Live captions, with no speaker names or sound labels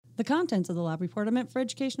The contents of the lab report are meant for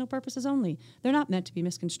educational purposes only. They're not meant to be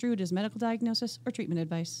misconstrued as medical diagnosis or treatment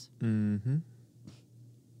advice. Mm-hmm.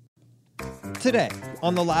 Today,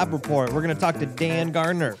 on the lab report, we're going to talk to Dan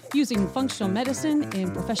Garner. Using functional medicine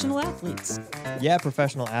in professional athletes. Yeah,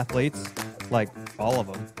 professional athletes, like all of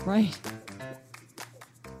them. Right.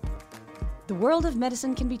 The world of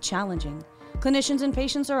medicine can be challenging. Clinicians and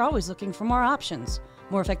patients are always looking for more options,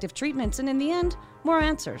 more effective treatments, and in the end, more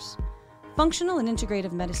answers. Functional and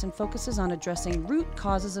integrative medicine focuses on addressing root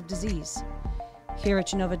causes of disease. Here at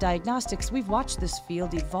Genova Diagnostics, we've watched this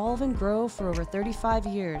field evolve and grow for over 35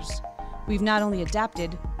 years. We've not only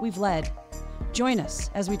adapted, we've led. Join us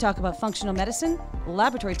as we talk about functional medicine,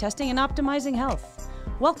 laboratory testing, and optimizing health.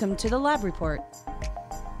 Welcome to the Lab Report.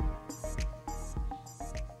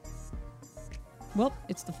 Well,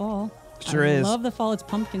 it's the fall. Sure I is. love the fall. It's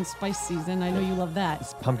pumpkin spice season. I know you love that.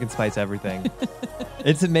 It's pumpkin spice everything.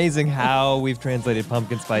 It's amazing how we've translated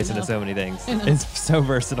pumpkin spice into so many things. It's so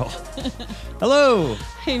versatile. Hello.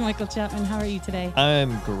 Hey, Michael Chapman. How are you today?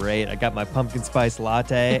 I'm great. I got my pumpkin spice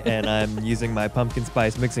latte, and I'm using my pumpkin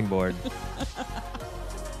spice mixing board.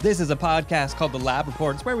 This is a podcast called The Lab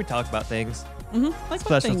Report. It's where we talk about things. Like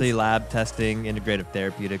Specialty things. lab testing, integrative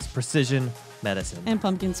therapeutics, precision medicine. And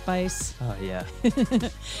pumpkin spice. Oh, yeah.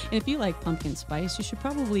 And if you like pumpkin spice, you should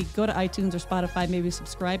probably go to iTunes or Spotify, maybe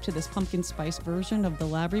subscribe to this pumpkin spice version of the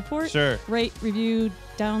Lab Report. Sure. Rate, review,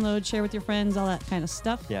 download, share with your friends, all that kind of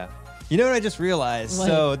stuff. Yeah. You know what I just realized? What?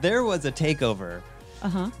 So there was a takeover.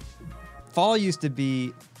 Fall used to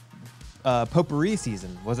be potpourri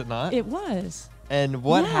season, was it not? It was. And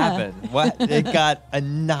what Yeah. happened? It got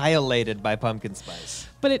annihilated by pumpkin spice.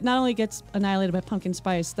 But it not only gets annihilated by pumpkin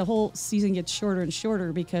spice, the whole season gets shorter and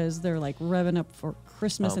shorter because they're like revving up for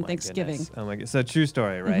Christmas and my Thanksgiving. Goodness. Oh my god! So true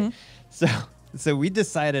story, right? So we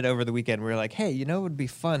decided over the weekend, we were like, hey, you know what would be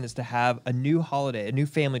fun is to have a new holiday, a new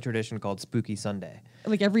family tradition called Spooky Sunday.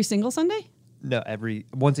 Like every single Sunday? No,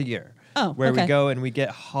 once a year. Oh, where okay. we go and we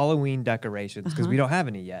get Halloween decorations because we don't have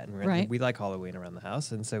any yet. And Right. we like Halloween around the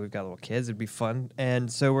house. And so we've got little kids. It'd be fun.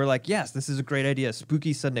 And so we're like, yes, this is a great idea.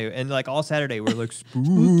 Spooky Sunday. And like all Saturday, we're like,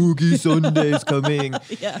 Spooky Sunday's coming.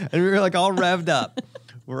 Yeah. And we were like all revved up.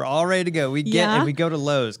 We're all ready to go. We get Yeah. and we go to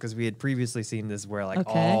Lowe's because we had previously seen this where like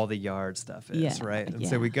Okay. all the yard stuff is, Yeah, right? And yeah.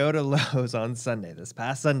 so we go to Lowe's on Sunday, this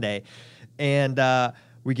past Sunday, and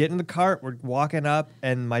we get in the cart, we're walking up,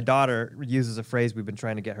 and my daughter uses a phrase we've been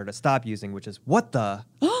trying to get her to stop using, which is, what the?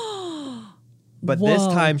 But this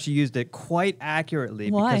Whoa. time she used it quite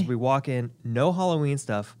accurately Why? because we walk in, no Halloween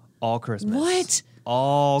stuff, all Christmas. What?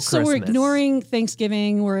 All So Christmas. we're ignoring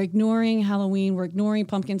Thanksgiving, we're ignoring Halloween, we're ignoring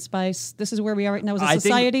pumpkin spice. This is where we are right now as a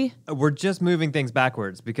society? Think we're just moving things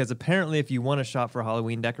backwards because apparently if you want to shop for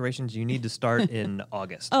Halloween decorations, you need to start in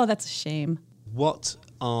August. Oh, that's a shame. What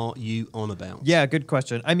are you on about? Yeah, good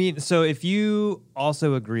question. I mean, so if you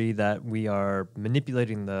also agree that we are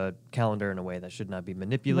manipulating the calendar in a way that should not be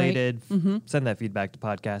manipulated, send that feedback to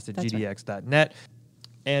podcast@gdx.net.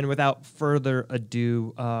 And without further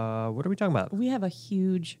ado, what are we talking about? We have a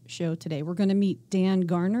huge show today. We're going to meet Dan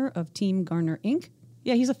Garner of Team Garner, Inc.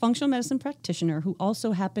 Yeah, he's a functional medicine practitioner who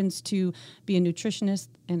also happens to be a nutritionist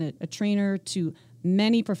and a trainer to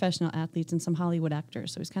many professional athletes and some Hollywood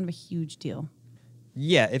actors. So he's kind of a huge deal.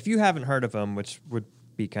 Yeah, if you haven't heard of him, which would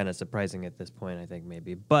be kind of surprising at this point, I think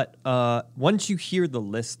maybe. But once you hear the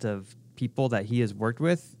list of people that he has worked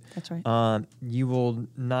with, That's right. You will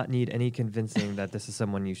not need any convincing that this is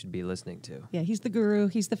someone you should be listening to. Yeah, he's the guru.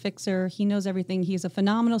 He's the fixer. He knows everything. He's a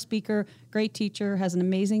phenomenal speaker, great teacher, has an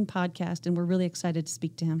amazing podcast, and we're really excited to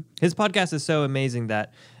speak to him. His podcast is so amazing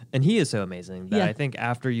and he is so amazing that Yeah. I think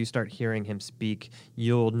after you start hearing him speak,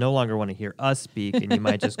 you'll no longer want to hear us speak, and you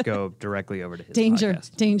might just go directly over to his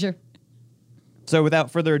podcast. Danger. So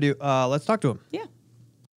without further ado, let's talk to him. Yeah.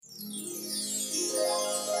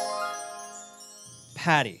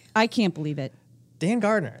 Patty. I can't believe it. Dan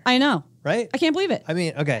Garner. I know. Right? I can't believe it. I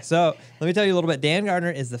mean, okay, so let me tell you a little bit. Dan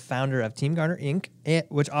Garner is the founder of Team Garner, Inc.,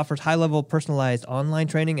 which offers high-level personalized online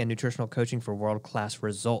training and nutritional coaching for world-class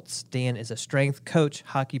results. Dan is a strength coach,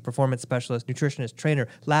 hockey performance specialist, nutritionist, trainer,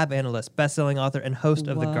 lab analyst, best-selling author, and host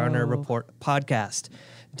of the Garner Report podcast.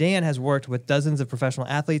 Dan has worked with dozens of professional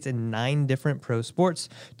athletes in 9 different pro sports,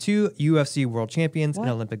 2 UFC world champions, an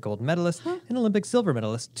Olympic gold medalist, an Olympic silver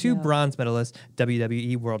medalist, 2 bronze medalists,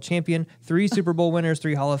 WWE world champion, 3 Super Bowl winners,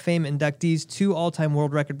 3 Hall of Fame inductees, 2 all-time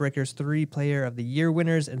world record breakers, 3 Player of the Year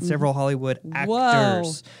winners, and several Hollywood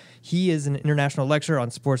actors. He is an international lecturer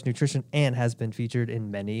on sports nutrition and has been featured in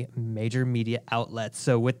many major media outlets.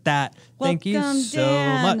 So with that, thank you Welcome, so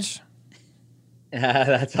Dan. much.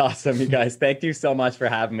 That's awesome, you guys. Thank you so much for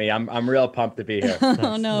having me. I'm real pumped to be here.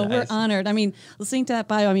 Oh, no, nice. we're honored. I mean, listening to that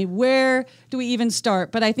bio, I mean, where do we even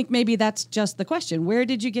start? But I think maybe that's just the question. Where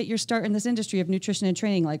did you get your start in this industry of nutrition and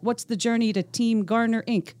training? Like, what's the journey to Team Garner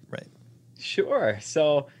Inc.? Right. Sure.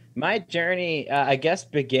 So my journey, I guess,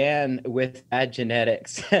 began with bad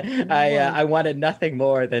genetics. I wanted nothing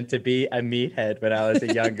more than to be a meathead when I was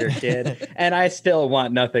a younger kid, and I still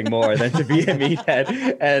want nothing more than to be a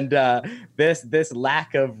meathead. And this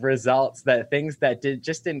lack of results, that things that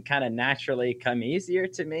didn't kind of naturally come easier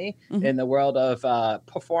to me in the world of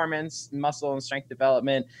performance, muscle, and strength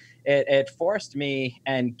development. It forced me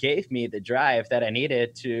and gave me the drive that I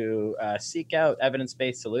needed to seek out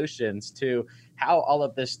evidence-based solutions to how all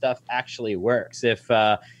of this stuff actually works.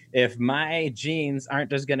 If my genes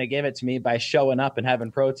aren't just going to give it to me by showing up and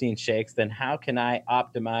having protein shakes, then how can I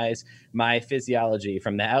optimize my physiology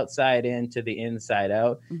from the outside in to the inside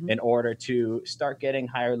out in order to start getting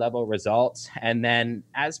higher level results? And then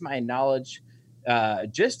as my knowledge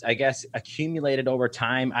just, I guess, accumulated over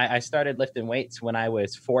time. I started lifting weights when I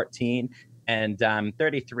was 14, and I'm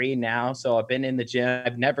 33 now. So I've been in the gym.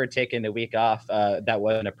 I've never taken a week off that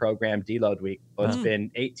wasn't a program deload week. So it's been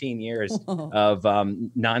 18 years of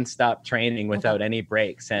nonstop training without any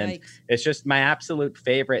breaks. And it's just my absolute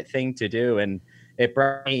favorite thing to do. And it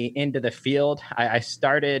brought me into the field. I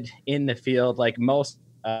started in the field like most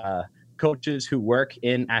coaches who work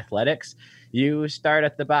in athletics. You start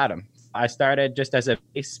at the bottom. I started just as a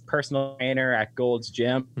base personal trainer at Gold's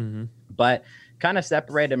Gym, but kind of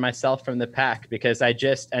separated myself from the pack because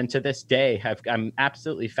and to this day, I'm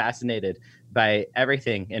absolutely fascinated by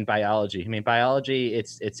everything in biology. I mean, biology,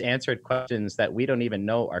 it's answered questions that we don't even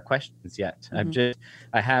know are questions yet.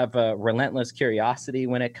 I have a relentless curiosity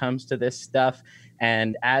when it comes to this stuff.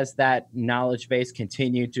 And as that knowledge base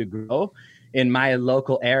continued to grow, in my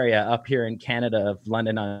local area up here in Canada of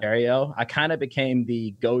London, Ontario, I kind of became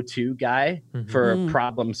the go-to guy for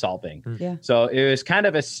problem solving. So it was kind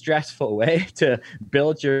of a stressful way to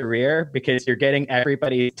build your career because you're getting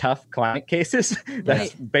everybody's tough client cases.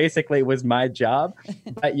 That's basically was my job.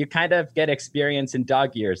 But you kind of get experience in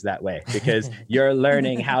dog years that way because you're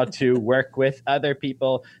learning how to work with other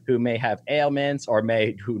people who may have ailments or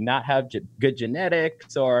who not have good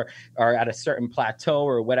genetics or are at a certain plateau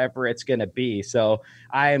or whatever it's going to be. So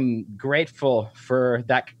I'm grateful for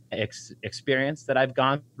that experience that I've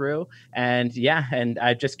gone through. And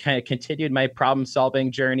I just kind of continued my problem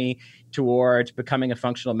solving journey towards becoming a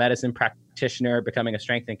functional medicine practitioner, becoming a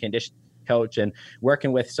strength and conditioning coach, and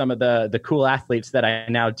working with some of the cool athletes that I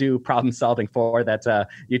now do problem solving for that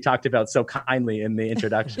you talked about so kindly in the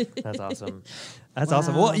introduction. That's awesome. That's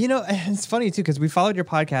awesome. Well, it's funny too, because we followed your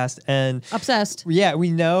podcast and obsessed. Yeah,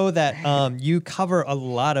 we know that you cover a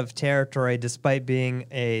lot of territory despite being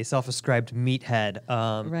a self-ascribed meathead.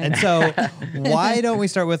 And so why don't we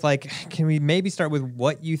start with can we maybe start with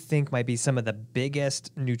what you think might be some of the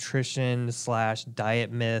biggest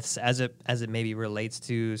nutrition/diet myths as it maybe relates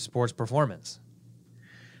to sports performance?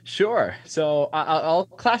 Sure. So I'll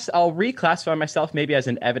reclassify myself maybe as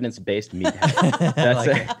an evidence-based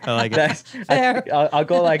meathead. I like it. I'll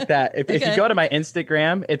go like that. If you go to my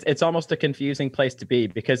Instagram, it's almost a confusing place to be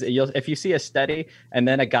because if you see a study and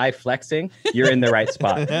then a guy flexing, you're in the right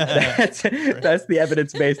spot. That's the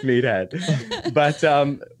evidence-based meathead. But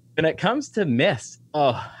when it comes to myths,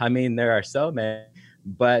 there are so many.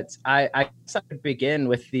 But I guess I would begin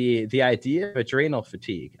with the idea of adrenal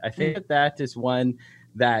fatigue. I think that is one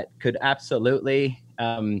that could absolutely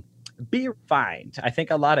be refined. I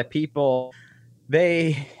think a lot of people,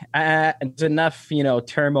 there's enough,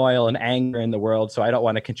 turmoil and anger in the world, so I don't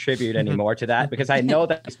want to contribute anymore to that because I know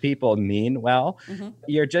that these people mean well.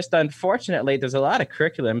 You're just, unfortunately, there's a lot of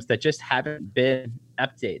curriculums that just haven't been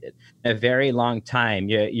updated in a very long time.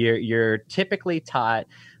 You're typically taught,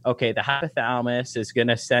 okay, the hypothalamus is going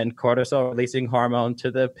to send cortisol-releasing hormone to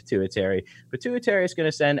the pituitary. Pituitary is going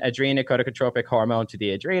to send adrenocorticotropic hormone to the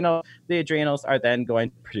adrenal. The adrenals are then going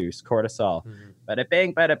to produce cortisol. Bada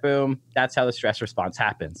bing, bada boom. That's how the stress response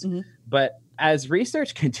happens. But as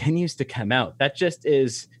research continues to come out, that just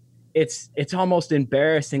is, it's almost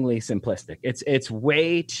embarrassingly simplistic. It's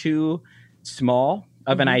way too small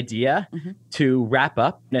of an idea to wrap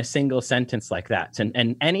up in a single sentence like that.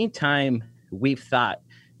 And anytime we've thought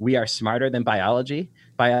we are smarter than biology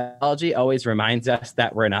always reminds us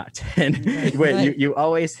that we're not. And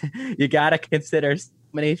you got to consider so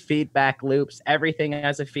many feedback loops. Everything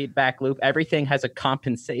has a feedback loop. Everything has a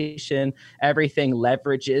compensation. Everything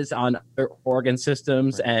leverages on other organ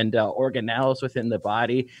systems and organelles within the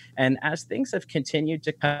body. And as things have continued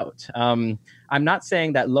to come out, I'm not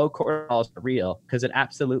saying that low cortisol is real, because it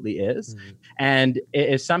absolutely is. And it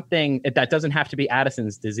is something that doesn't have to be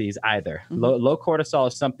Addison's disease either. Low cortisol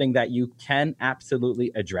is something that you can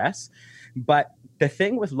absolutely address. But the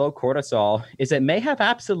thing with low cortisol is it may have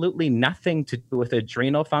absolutely nothing to do with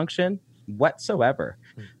adrenal function whatsoever.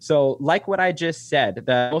 So like what I just said,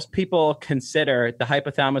 most people consider the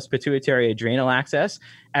hypothalamus pituitary adrenal axis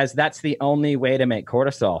as that's the only way to make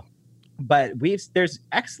cortisol. But there's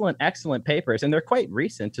excellent papers, and they're quite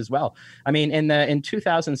recent as well. I mean, in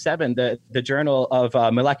 2007, the Journal of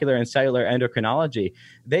Molecular and Cellular Endocrinology,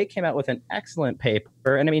 they came out with an excellent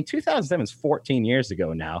paper. And I mean, 2007 is 14 years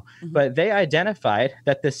ago now, but they identified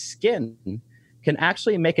that the skin can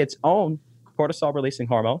actually make its own cortisol-releasing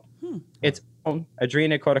hormone, its own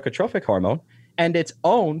adrenocorticotropic hormone, and its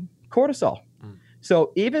own cortisol.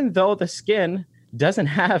 So even though the skin doesn't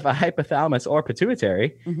have a hypothalamus or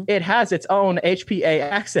pituitary, it has its own HPA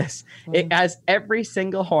axis. It has every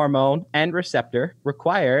single hormone and receptor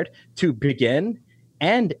required to begin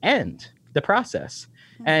and end the process.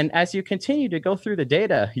 And as you continue to go through the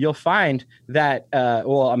data, you'll find that,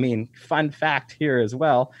 fun fact here as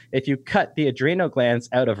well, if you cut the adrenal glands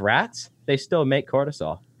out of rats, they still make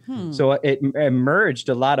cortisol. So it emerged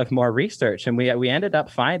a lot of more research, and we ended up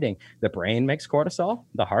finding the brain makes cortisol,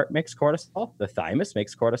 the heart makes cortisol, the thymus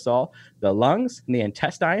makes cortisol, the lungs and the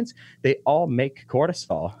intestines, they all make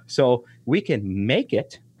cortisol. So we can make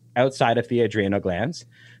it outside of the adrenal glands,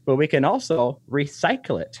 but we can also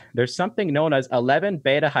recycle it. There's something known as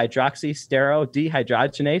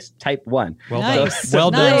 11-beta-hydroxysteroidehydrogenase type 1. Well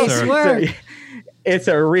done, sir. Work. It's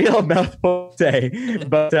a real mouthful to say,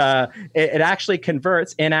 but it actually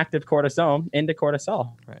converts inactive cortisone into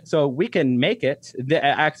cortisol. Right. So we can make it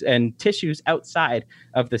and tissues outside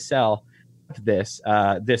of the cell this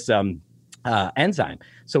enzyme.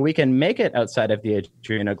 So we can make it outside of the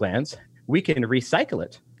adrenal glands. We can recycle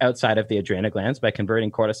it outside of the adrenal glands by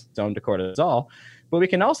converting cortisone to cortisol. But we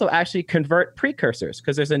can also actually convert precursors,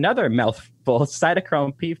 because there's another mouthful,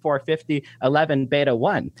 cytochrome P450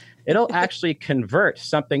 11-beta-1. It'll actually convert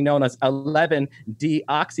something known as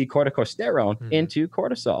 11-deoxycorticosterone into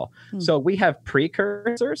cortisol. So we have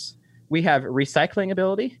precursors, we have recycling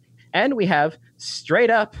ability, and we have straight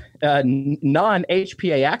up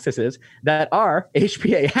non-HPA axes that are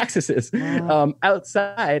HPA axes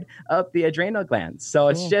outside of the adrenal glands. So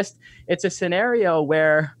it's a scenario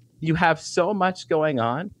where you have so much going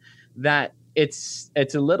on that it's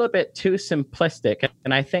a little bit too simplistic.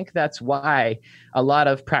 And I think that's why a lot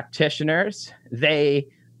of practitioners, they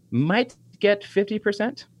might get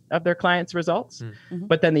 50% of their clients' results.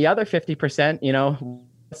 But then the other 50%,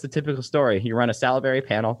 what's the typical story? You run a salivary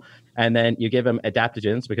panel, and then you give them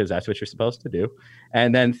adaptogens because that's what you're supposed to do.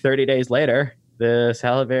 And then 30 days later, the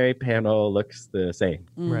salivary panel looks the same.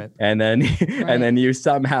 Right. And then and then you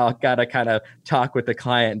somehow got to kind of talk with the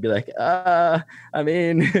client and be like,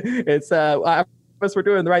 it's I guess we're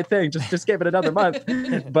doing the right thing. Just give it another month.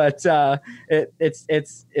 But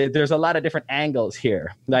there's a lot of different angles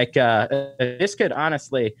here. Like this could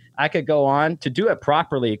honestly, I could go on to do it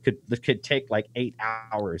properly. Could take like 8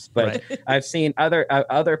 hours. But I've seen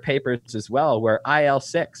other papers as well where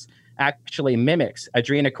IL-6 actually mimics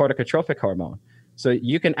adrenocorticotropic hormone. So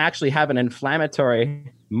you can actually have an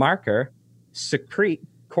inflammatory marker secrete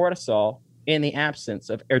cortisol in the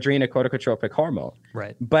absence of adrenocorticotropic hormone.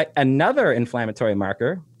 Right. But another inflammatory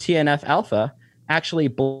marker, TNF alpha, actually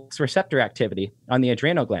blocks receptor activity on the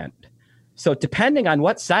adrenal gland. So depending on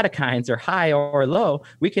what cytokines are high or low,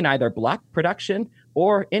 we can either block production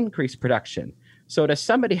or increase production. So does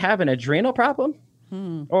somebody have an adrenal problem?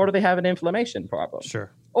 Or do they have an inflammation problem? Sure.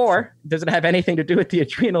 Or does it have anything to do with the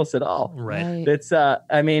adrenals at all? Right. It's,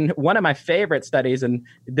 one of my favorite studies, and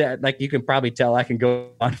that, like you can probably tell, I can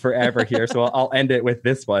go on forever here, so I'll end it with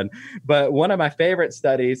this one. But one of my favorite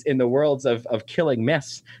studies in the worlds of killing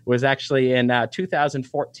myths was actually in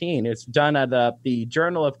 2014. It's done at the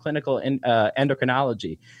Journal of Clinical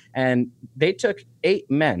Endocrinology, and they took 8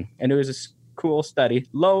 men, and it was a cool study,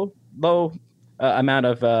 low amount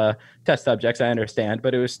of test subjects, I understand,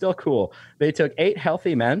 but it was still cool. They took 8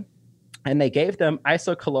 healthy men and they gave them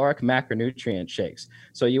isocaloric macronutrient shakes.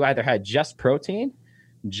 So you either had just protein,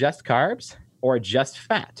 just carbs, or just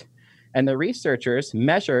fat. And the researchers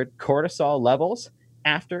measured cortisol levels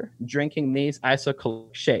after drinking these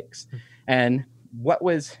isocaloric shakes. And what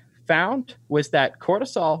was found was that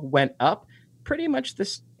cortisol went up pretty much the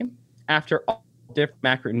same after all different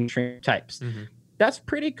macronutrient types. That's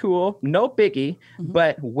pretty cool. No biggie.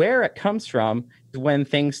 But where it comes from is when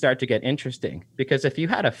things start to get interesting. Because if you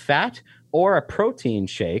had a fat or a protein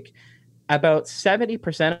shake, about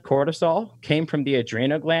 70% of cortisol came from the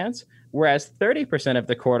adrenal glands whereas 30% of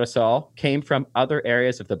the cortisol came from other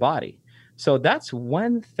areas of the body. So that's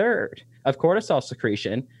 1/3 of cortisol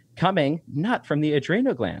secretion coming not from the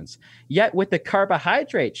adrenal glands. Yet with the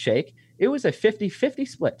carbohydrate shake, it was a 50-50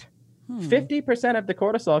 split. 50% of the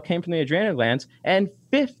cortisol came from the adrenal glands and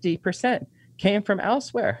 50% came from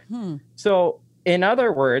elsewhere. So in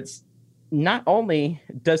other words, not only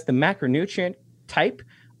does the macronutrient type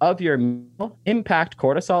of your meal impact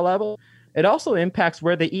cortisol level, it also impacts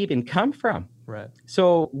where they even come from. Right.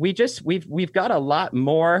 So we've got a lot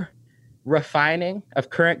more refining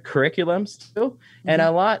of current curriculums too, and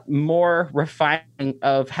a lot more refining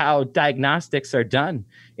of how diagnostics are done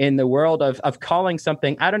in the world of calling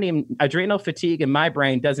something, adrenal fatigue in my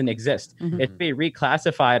brain doesn't exist. It's be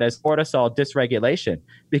reclassified as cortisol dysregulation,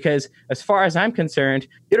 because as far as I'm concerned,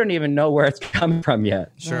 you don't even know where it's coming from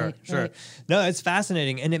yet. Sure. Right. No, it's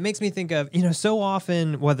fascinating. And it makes me think of, so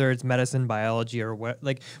often, whether it's medicine, biology, or what,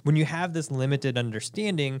 like when you have this limited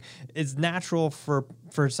understanding, it's natural for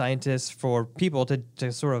scientists, for people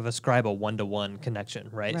to sort of ascribe a one-to-one connection,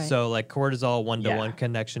 right? So like cortisol, one-to-one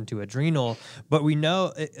connection to adrenal. But we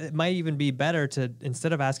know it might even be better to,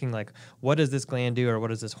 instead of asking like, what does this gland do, or what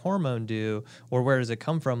does this hormone do, or where does it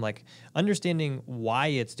come from, like understanding why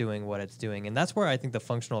it's doing what it's doing. And that's where I think the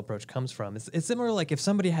functional approach comes from. It's similar, like if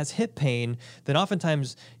somebody has hip pain, then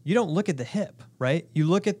oftentimes you don't look at the hip, right? You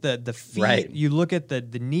look at the feet, you look at the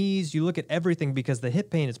knees, you look at everything, because the hip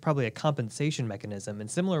pain is probably a compensation mechanism. And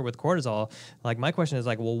similar with cortisol, like my question is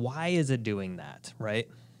like, well, why is it doing that, right?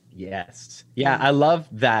 Yes. Yeah, I love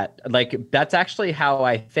that. Like, that's actually how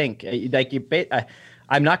I think. Like,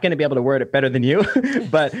 I'm not going to be able to word it better than you,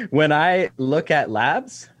 but when I look at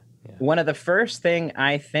labs, one of the first thing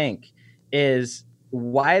I think is,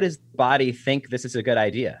 why does the body think this is a good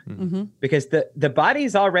idea? Because the body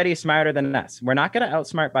is already smarter than us. We're not going to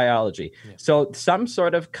outsmart biology. So some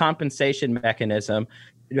sort of compensation mechanism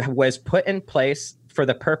was put in place for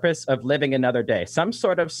the purpose of living another day. Some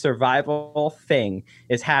sort of survival thing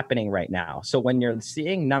is happening right now. So when you're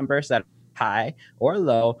seeing numbers that are high or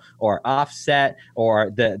low or offset, or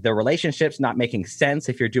the relationship's not making sense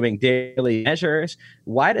if you're doing daily measures,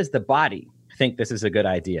 why does the body think this is a good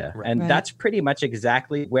idea? And that's pretty much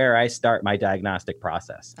exactly where I start my diagnostic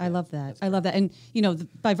process. I love that. I love that. And,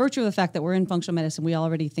 by virtue of the fact that we're in functional medicine, we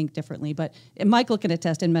already think differently. But Michael can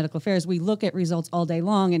attest, in medical affairs, we look at results all day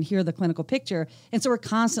long and hear the clinical picture. And so we're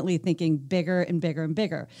constantly thinking bigger and bigger and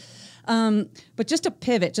bigger. But just to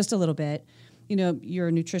pivot just a little bit, you're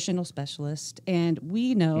a nutritional specialist, and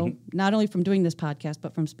we know, not only from doing this podcast,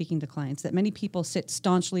 but from speaking to clients, that many people sit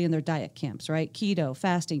staunchly in their diet camps, right? Keto,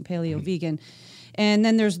 fasting, paleo, vegan. And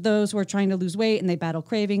then there's those who are trying to lose weight and they battle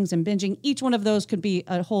cravings and binging. Each one of those could be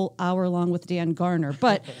a whole hour long with Dan Garner.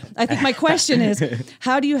 But I think my question is,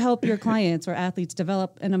 how do you help your clients or athletes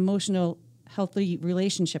develop an emotional, healthy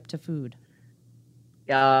relationship to food?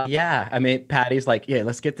 I mean, Patty's like,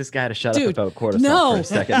 let's get this guy to shut up about cortisol for a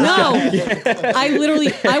second.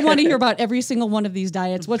 I want to hear about every single one of these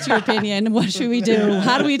diets. What's your opinion? What should we do?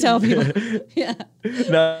 How do we tell people?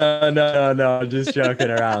 No, I'm just joking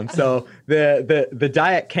around. So the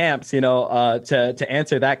diet camps, to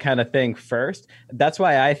answer that kind of thing first, that's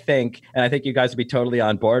why I think, and I think you guys would be totally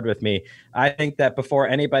on board with me, I think that before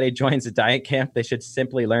anybody joins a diet camp, they should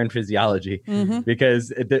simply learn physiology, because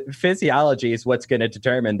the physiology is what's going to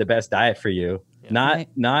determine the best diet for you. Not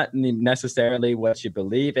necessarily what you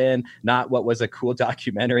believe in, not what was a cool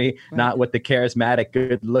documentary, not what the charismatic,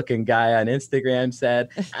 good-looking guy on Instagram said.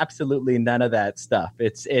 Absolutely none of that stuff.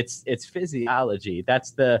 It's physiology.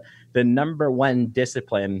 That's the number one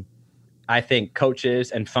discipline I think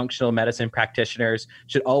coaches and functional medicine practitioners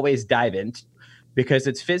should always dive into, because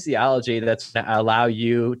it's physiology that's going to allow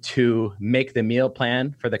you to make the meal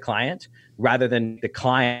plan for the client rather than the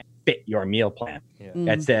client fit your meal plan.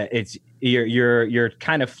 You're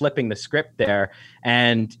kind of flipping the script there.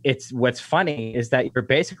 And it's what's funny is that you're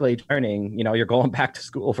basically turning, you're going back to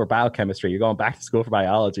school for biochemistry, you're going back to school for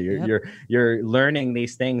biology, you're learning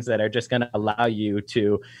these things that are just going to allow you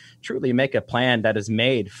to truly make a plan that is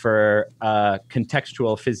made for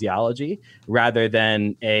contextual physiology rather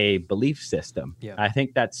than a belief system. I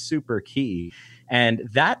think that's super key. And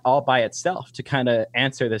that all by itself, to kind of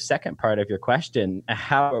answer the second part of your question,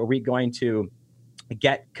 how are we going to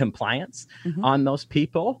get compliance on those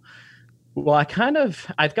people? Well,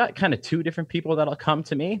 I've got kind of two different people that'll come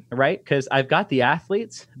to me, right? Because I've got the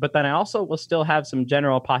athletes, but then I also will still have some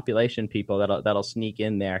general population people that'll sneak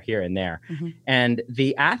in there here and there. And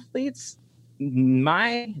the athletes,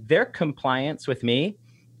 their compliance with me,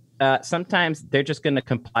 sometimes they're just going to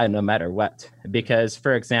comply no matter what. Because,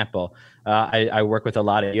 for example, I work with a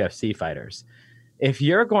lot of UFC fighters. if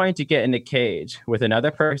you're going to get in a cage with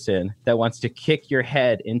another person that wants to kick your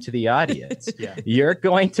head into the audience, you're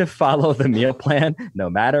going to follow the meal plan no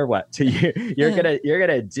matter what. So you're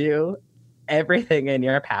gonna do everything in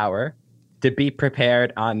your power to be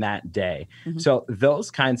prepared on that day. So those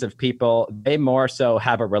kinds of people, they more so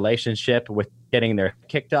have a relationship with getting their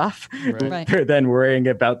kicked off rather than worrying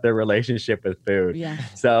about their relationship with food. Yeah.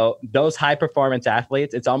 So those high performance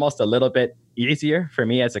athletes, it's almost a little bit easier for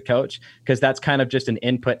me as a coach because that's kind of just an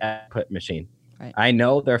input output machine. Right. I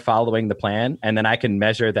know they're following the plan, and then I can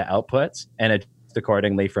measure the outputs and adjust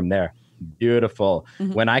accordingly from there. Beautiful.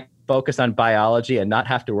 When I focus on biology and not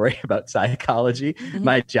have to worry about psychology,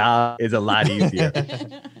 my job is a lot easier.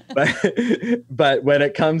 but when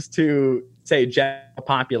it comes to, say, general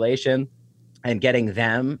population and getting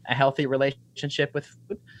them a healthy relationship with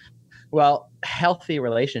food, well, healthy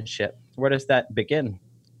relationship, where does that begin?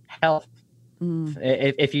 Health.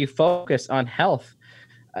 If you focus on health,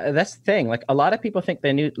 that's the thing. Like, a lot of people think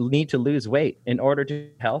they need to lose weight in order to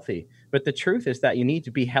be healthy. But the truth is that you need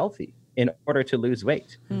to be healthy in order to lose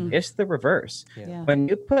weight. It's the reverse. Yeah. When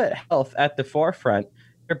you put health at the forefront,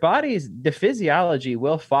 your the physiology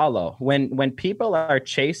will follow. When people are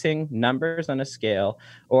chasing numbers on a scale,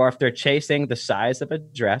 or if they're chasing the size of a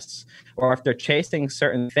dress, or if they're chasing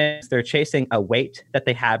certain things, they're chasing a weight that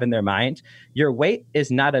they have in their mind. Your weight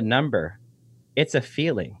is not a number. It's a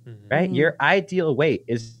feeling, right? Your ideal weight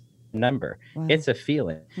is a number. Wow. It's a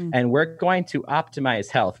feeling. And we're going to optimize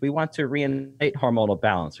health. We want to reinstate hormonal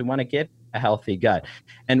balance. We want to get a healthy gut.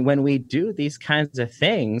 And when we do these kinds of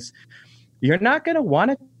things, you're not going to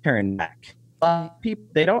want to turn back. People,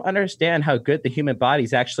 they don't understand how good the human body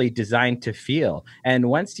is actually designed to feel. And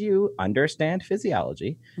once you understand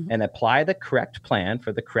physiology and apply the correct plan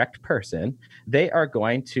for the correct person, they are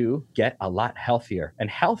going to get a lot healthier. And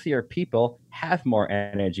healthier people have more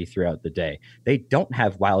energy throughout the day. They don't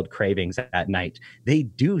have wild cravings at night. They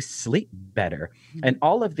do sleep better. And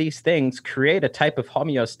all of these things create a type of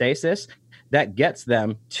homeostasis that gets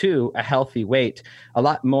them to a healthy weight a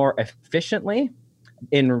lot more efficiently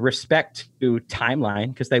in respect to timeline,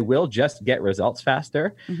 because they will just get results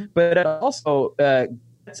faster. But it also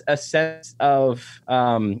gets a sense of,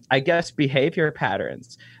 I guess, behavior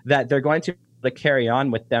patterns that they're going to carry on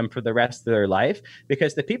with them for the rest of their life.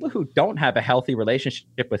 Because the people who don't have a healthy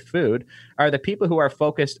relationship with food are the people who are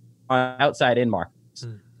focused on outside-in markets.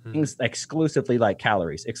 Things exclusively like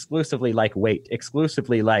calories, exclusively like weight,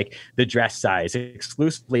 exclusively like the dress size,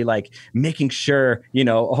 exclusively like making sure,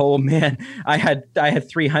 oh man, I had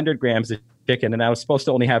 300 grams of chicken and I was supposed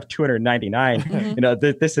to only have 299.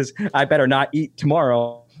 This is, I better not eat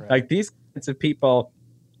tomorrow. Right. Like, these kinds of people,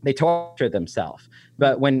 they torture themselves.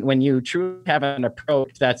 But when you truly have an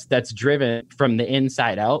approach that's driven from the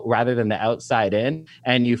inside out rather than the outside in,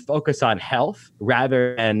 and you focus on health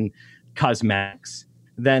rather than cosmetics,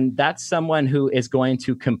 then that's someone who is going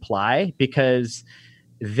to comply because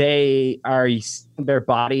they are seeing their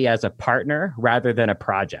body as a partner rather than a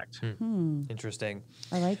project. Interesting.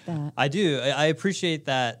 I like that. I do. I appreciate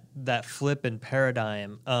that flip in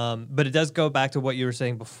paradigm. But it does go back to what you were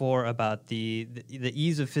saying before about the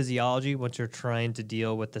ease of physiology once you're trying to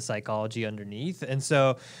deal with the psychology underneath. And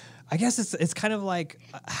so I guess it's kind of like,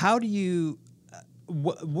 how do you...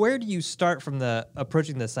 where do you start from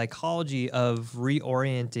approaching the psychology of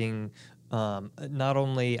reorienting not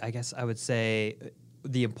only, I guess I would say,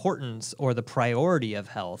 the importance or the priority of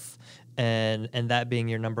health, and that being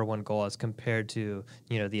your number one goal as compared to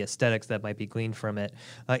the aesthetics that might be gleaned from it?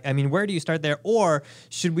 I mean, where do you start there? Or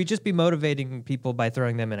should we just be motivating people by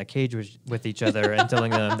throwing them in a cage with each other and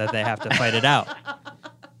telling them that they have to fight it out?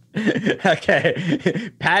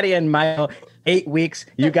 Okay, Patty and Michael, 8 weeks.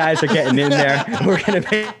 You guys are getting in there. We're gonna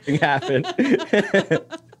make it happen.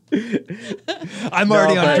 I'm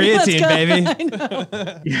already on creatine, baby.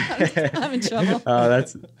 I'm in trouble. Oh,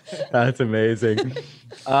 that's amazing.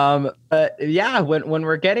 But yeah, when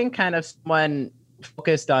we're getting kind of someone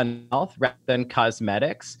focused on health rather than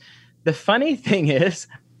cosmetics, the funny thing is,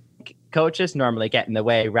 coaches normally get in the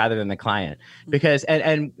way rather than the client, because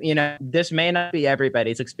and this may not be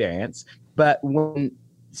everybody's experience, but when,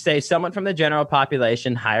 say, someone from the general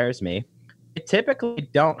population hires me, they typically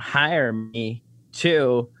don't hire me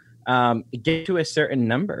to get to a certain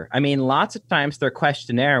number. I mean, lots of times their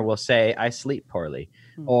questionnaire will say, I sleep poorly,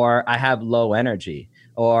 or I have low energy,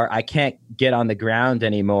 or I can't get on the ground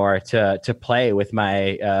anymore to play with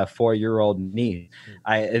my 4-year-old niece.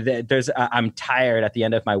 I'm tired at the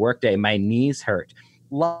end of my workday. My knees hurt.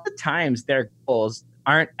 A lot of times their goals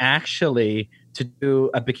aren't actually to do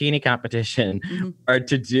a bikini competition or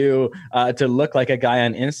to look like a guy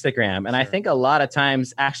on Instagram. And I think a lot of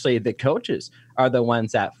times actually the coaches are the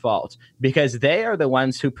ones at fault because they are the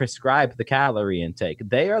ones who prescribe the calorie intake.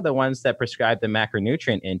 They are the ones that prescribe the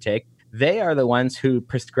macronutrient intake. They are the ones who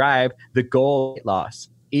prescribe the goal weight loss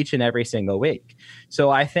each and every single week. So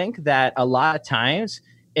I think that a lot of times,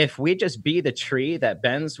 if we just be the tree that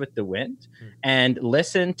bends with the wind and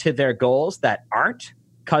listen to their goals that aren't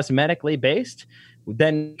cosmetically based,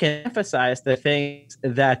 then we can emphasize the things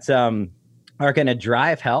that are going to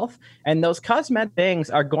drive health, and those cosmetic things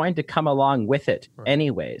are going to come along with it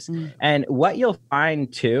anyways. And what you'll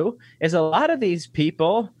find too is a lot of these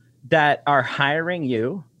people that are hiring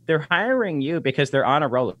you, they're hiring you because they're on a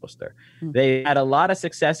roller coaster. They had a lot of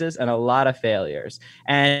successes and a lot of failures.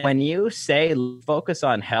 And when you say focus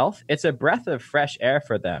on health, it's a breath of fresh air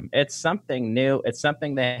for them. It's something new. It's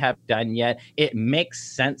something they haven't done yet. It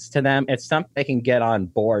makes sense to them. It's something they can get on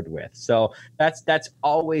board with. So that's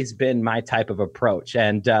always been my type of approach.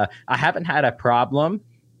 And I haven't had a problem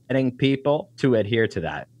getting people to adhere to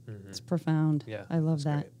that. It's profound. Yeah, I love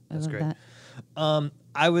that. I love that.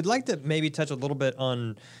 I would like to maybe touch a little bit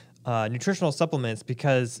on nutritional supplements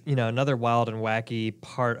because, another wild and wacky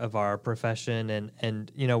part of our profession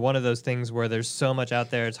and one of those things where there's so much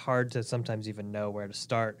out there, it's hard to sometimes even know where to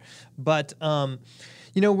start. But,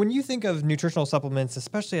 when you think of nutritional supplements,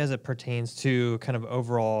 especially as it pertains to kind of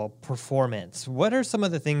overall performance, what are some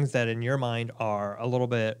of the things that in your mind are a little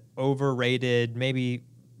bit overrated, maybe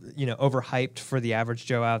overhyped for the average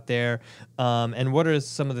Joe out there? And what are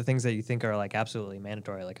some of the things that you think are like absolutely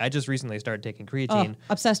mandatory? Like I just recently started taking creatine.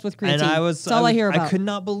 Obsessed with creatine. And That's all I hear about. I could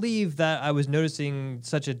not believe that I was noticing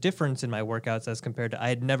such a difference in my workouts as compared to I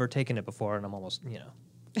had never taken it before, and I'm almost,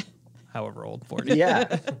 however old, 40.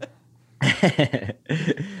 Yeah.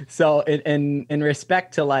 So in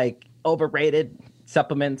respect to like overrated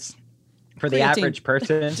supplements for the average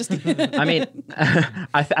person, I mean,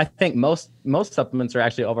 I think most supplements are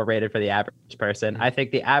actually overrated for the average person. I think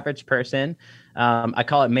the average person, I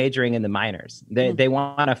call it majoring in the minors. They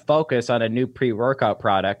want to focus on a new pre-workout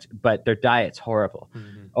product, but their diet's horrible.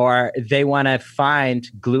 Or they want to find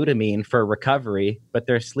glutamine for recovery, but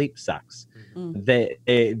their sleep sucks. They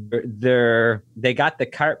got the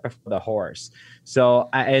cart before the horse. So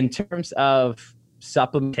in terms of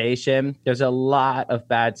supplementation, there's a lot of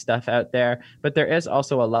bad stuff out there, but there is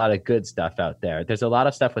also a lot of good stuff out there. There's a lot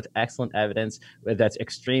of stuff with excellent evidence that's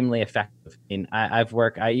extremely effective. I mean,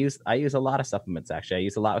 I use a lot of supplements. Actually, I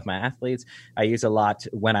use a lot with my athletes. I use a lot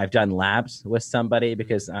when I've done labs with somebody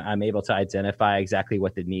because I'm able to identify exactly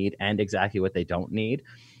what they need and exactly what they don't need.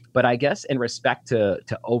 But I guess in respect to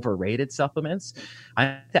overrated supplements, I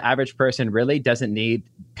think the average person really doesn't need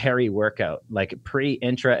peri-workout, like pre,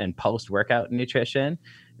 intra, and post-workout nutrition.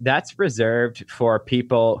 That's reserved for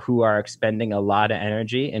people who are expending a lot of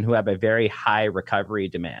energy and who have a very high recovery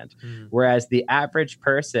demand. Whereas the average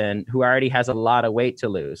person who already has a lot of weight to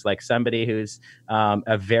lose, like somebody who's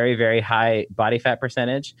a very, very high body fat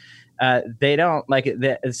percentage, they don't like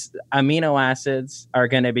amino acids are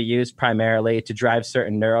going to be used primarily to drive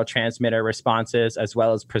certain neurotransmitter responses as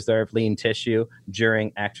well as preserve lean tissue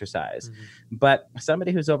during exercise. But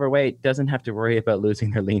somebody who's overweight doesn't have to worry about losing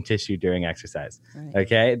their lean tissue during exercise.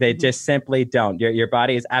 Okay. They just simply don't. Your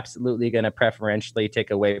body is absolutely going to preferentially take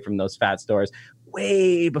away from those fat stores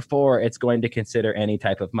way before it's going to consider any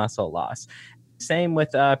type of muscle loss. Same with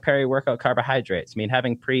peri-workout carbohydrates. I mean,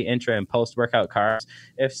 having pre, intra, and post-workout carbs,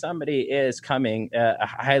 if somebody is coming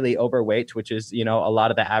highly overweight, which is, a lot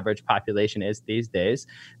of the average population is these days,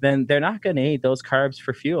 then they're not going to need those carbs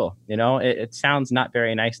for fuel. It sounds not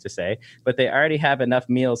very nice to say, but they already have enough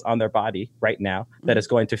meals on their body right now that is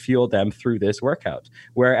going to fuel them through this workout.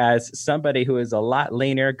 Whereas somebody who is a lot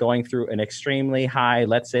leaner going through an extremely high,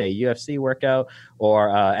 let's say a UFC workout or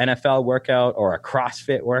NFL workout or a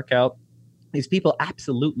CrossFit workout, these people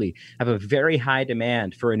absolutely have a very high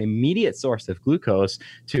demand for an immediate source of glucose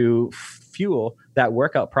to fuel that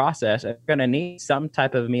workout process. They're going to need some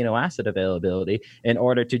type of amino acid availability in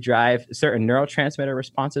order to drive certain neurotransmitter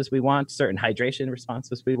responses we want, certain hydration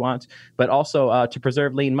responses we want, but also to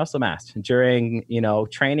preserve lean muscle mass during,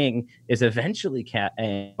 training is eventually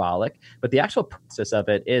anabolic, but the actual process of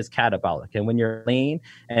it is catabolic. And when you're lean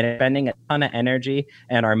and spending a ton of energy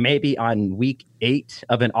and are maybe on week 8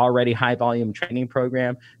 of an already high volume training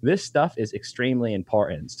program, this stuff is extremely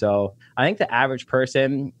important. So I think the average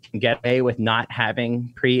person can get away with not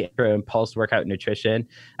having pre, intra, and post workout nutrition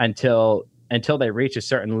until until they reach a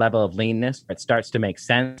certain level of leanness, it starts to make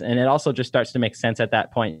sense. And it also just starts to make sense at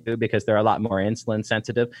that point too, because they're a lot more insulin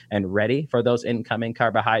sensitive and ready for those incoming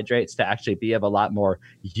carbohydrates to actually be of a lot more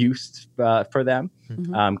use for them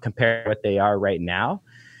compared to what they are right now.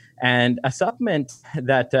 And a supplement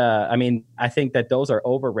that, I think that those are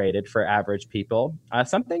overrated for average people.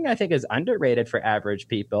 Something I think is underrated for average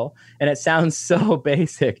people, and it sounds so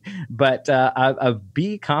basic, but a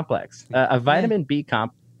B complex, a vitamin B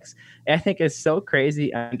complex, I think is so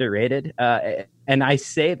crazy underrated. And I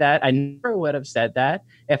say that, I never would have said that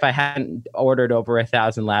if I hadn't ordered over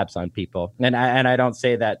 1,000 labs on people. And I don't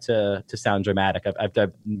say that to sound dramatic.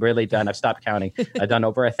 I've stopped counting. I've done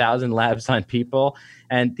over 1,000 labs on people.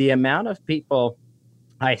 And the amount of people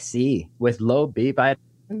I see with low B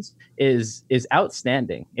vitamins is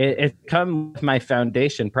outstanding. It comes with my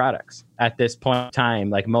foundation products at this point in time.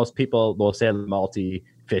 Like most people will say multi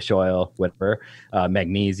fish oil, whatever,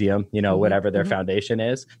 magnesium, whatever their foundation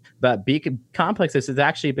is. But B complexes has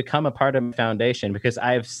actually become a part of my foundation because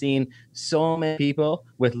I've seen so many people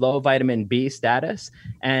with low vitamin B status.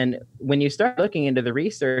 And when you start looking into the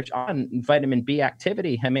research on vitamin B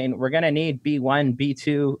activity, we're going to need B1,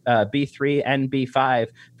 B2, B3, and B5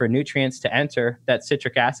 for nutrients to enter that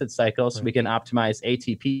citric acid cycle so we can optimize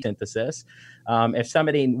ATP synthesis. If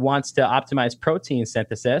somebody wants to optimize protein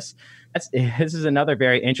synthesis, this is another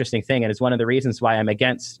very interesting thing. And it's one of the reasons why I'm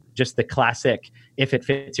against just the classic, if it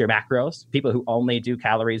fits your macros, people who only do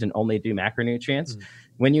calories and only do macronutrients.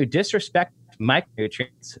 When you disrespect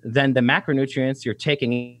micronutrients, then the macronutrients you're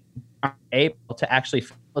taking are able to actually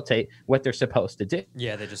facilitate what they're supposed to do.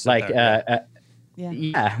 Yeah, they just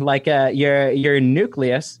your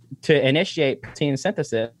nucleus to initiate protein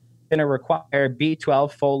synthesis is going to require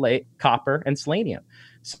B12, folate, copper, and selenium.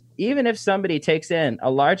 So even if somebody takes in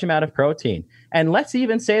a large amount of protein, and let's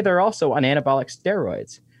even say they're also on anabolic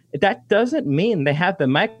steroids, that doesn't mean they have the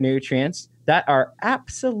micronutrients that are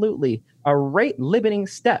absolutely a rate-limiting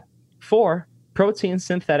step for protein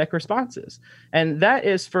synthetic responses. And that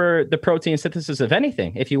is for the protein synthesis of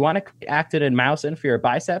anything. If you want to create actin and myosin for your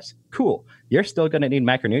biceps, cool. You're still going to need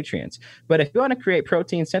micronutrients. But if you want to create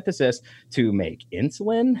protein synthesis to make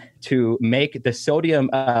insulin, to make the sodium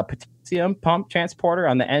potassium pump transporter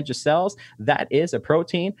on the edge of cells, that is a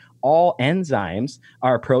protein. All enzymes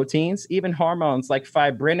are proteins, even hormones like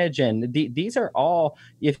fibrinogen. These are all,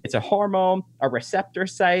 if it's a hormone, a receptor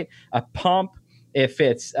site, a pump, if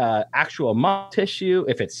it's actual muscle tissue,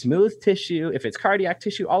 if it's smooth tissue, if it's cardiac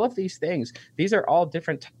tissue, all of these things, these are all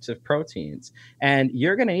different types of proteins. And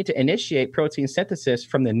you're going to need to initiate protein synthesis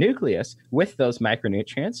from the nucleus with those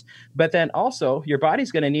micronutrients. But then also your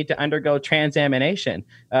body's going to need to undergo transamination.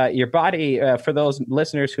 Your body, for those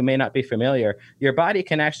listeners who may not be familiar, your body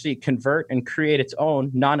can actually convert and create its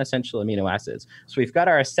own non-essential amino acids. So we've got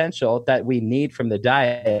our essential that we need from the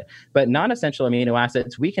diet, but non-essential amino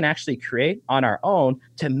acids we can actually create on our own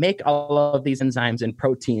to make all of these enzymes and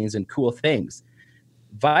proteins and cool things.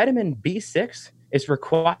 Vitamin B6 is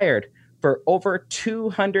required for over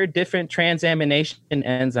 200 different transamination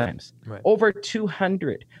enzymes. Right. Over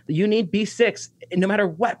 200. You need B6 no matter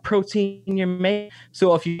what protein you're making.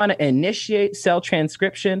 So if you want to initiate cell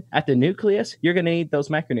transcription at the nucleus, you're going to need those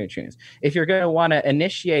micronutrients. If you're going to want to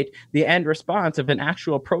initiate the end response of an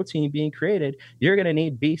actual protein being created, you're going to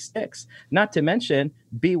need B6. Not to mention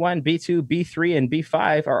B1, B2, B3, and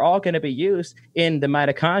B5 are all going to be used in the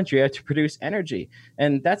mitochondria to produce energy.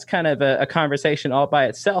 And that's kind of a conversation all by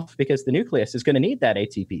itself because the nucleus is going to need that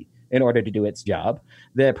ATP in order to do its job.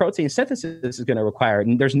 The protein synthesis is going to require,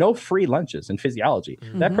 and there's no free lunches in physiology.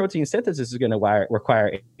 Mm-hmm. That protein synthesis is going to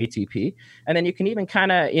require ATP. And then you can even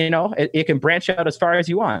kind of, it can branch out as far as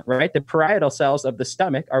you want, right? The parietal cells of the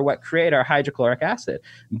stomach are what create our hydrochloric acid.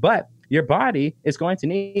 But your body is going to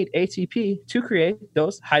need ATP to create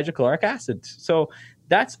those hydrochloric acids. So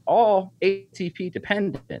that's all ATP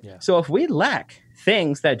dependent. Yeah. So if we lack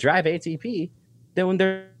things that drive ATP, then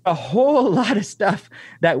there's a whole lot of stuff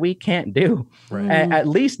that we can't do, right. At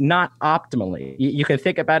least not optimally. You can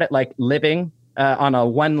think about it like living on a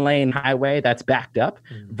 1-lane highway that's backed up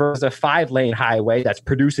versus a 5-lane highway that's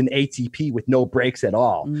producing ATP with no brakes at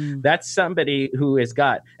all. That's somebody who has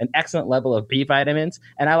got an excellent level of B vitamins.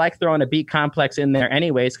 And I like throwing a B complex in there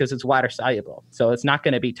anyways, because it's water soluble. So it's not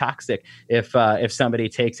going to be toxic if somebody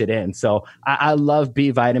takes it in. So I love B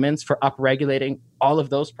vitamins for upregulating all of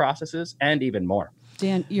those processes and even more.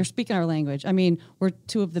 Dan, you're speaking our language. I mean, we're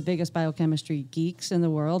two of the biggest biochemistry geeks in the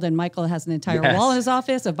world, and Michael has an entire wall in his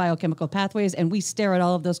office of biochemical pathways, and we stare at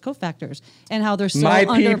all of those cofactors and how they're so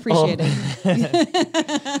underappreciated.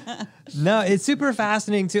 No, it's super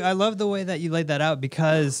fascinating too. I love the way that you laid that out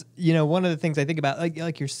because, one of the things I think about,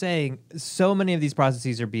 like you're saying, so many of these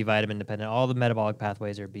processes are B vitamin dependent. All the metabolic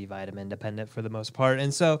pathways are B vitamin dependent for the most part.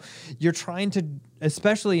 And so you're trying to,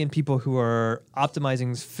 especially in people who are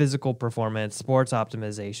optimizing physical performance, sports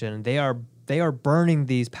optimization, they are burning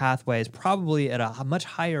these pathways probably at a much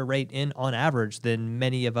higher rate on average than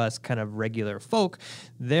many of us kind of regular folk.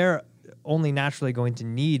 They're only naturally going to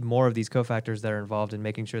need more of these cofactors that are involved in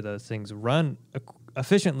making sure those things run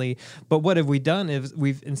efficiently. But what have we done is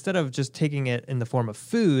we've, instead of just taking it in the form of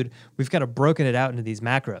food, we've kind of broken it out into these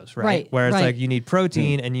macros, right? Where it's like you need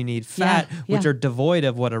protein and you need fat, which are devoid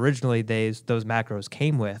of what originally those macros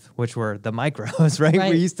came with, which were the micros,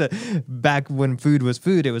 right? We used to, back when food was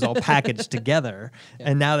food, it was all packaged together.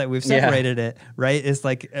 And now that we've separated it, right, it's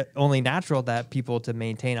like only natural that people, to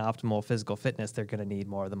maintain optimal physical fitness, they're going to need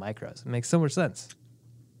more of the micros. It makes so much sense.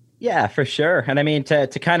 Yeah, for sure. And I mean, to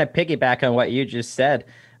kind of piggyback on what you just said,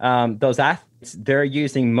 those athletes, they're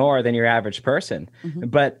using more than your average person.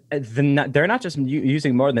 But they're not just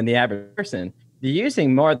using more than the average person. They're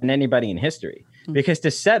using more than anybody in history. Because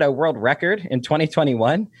to set a world record in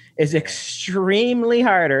 2021 is extremely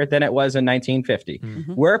harder than it was in 1950.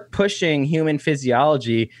 We're pushing human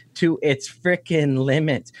physiology to its freaking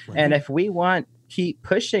limit. And if we want to keep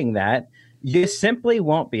pushing that, you simply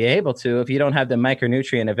won't be able to if you don't have the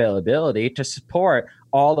micronutrient availability to support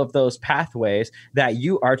all of those pathways that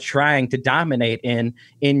you are trying to dominate in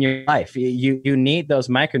your life. You need those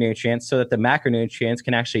micronutrients so that the macronutrients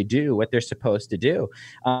can actually do what they're supposed to do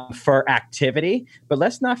for activity. But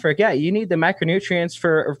let's not forget, you need the micronutrients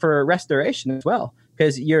for restoration as well.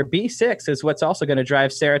 Because your B6 is what's also going to drive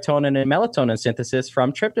serotonin and melatonin synthesis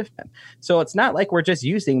from tryptophan. So it's not like we're just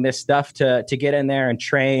using this stuff to get in there and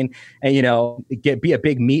train and, be a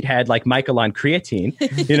big meathead like Michael on creatine.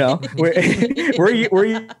 We're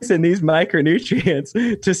using these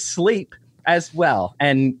micronutrients to sleep as well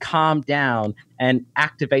and calm down and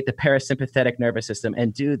activate the parasympathetic nervous system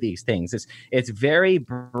and do these things. It's very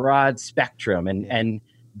broad spectrum and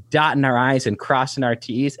dotting our I's and crossing our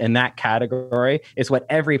T's in that category is what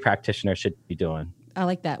every practitioner should be doing. I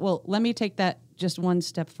like that. Well, let me take that just one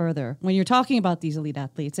step further. When you're talking about these elite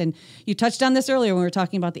athletes, and you touched on this earlier when we were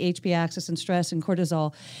talking about the HPA axis and stress and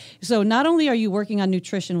cortisol. So not only are you working on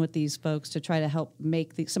nutrition with these folks to try to help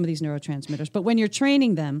make some of these neurotransmitters, but when you're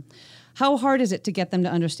training them, how hard is it to get them to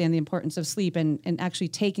understand the importance of sleep and actually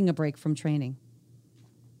taking a break from training?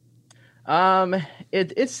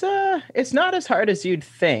 It's not as hard as you'd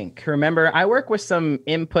think. Remember, I work with some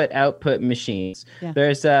input-output machines. Yeah.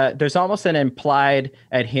 There's almost an implied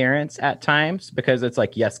adherence at times because it's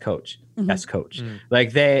like, yes, coach. Yes, coach.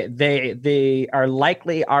 Like they are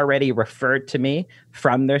likely already referred to me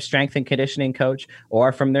from their strength and conditioning coach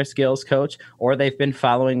or from their skills coach, or they've been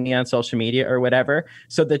following me on social media or whatever.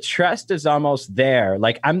 So the trust is almost there.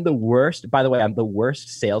 Like I'm the worst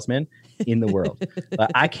salesman in the world.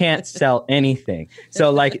 I can't sell anything.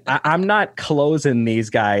 So like I'm not closing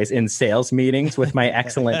these guys in sales meetings with my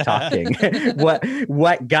excellent talking.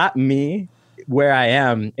 What got me where I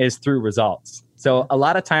am is through results. So a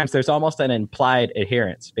lot of times there's almost an implied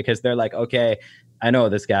adherence because they're like, okay, I know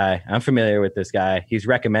this guy. I'm familiar with this guy. He's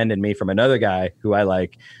recommended me from another guy who I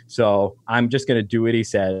like. So I'm just going to do what he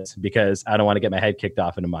says because I don't want to get my head kicked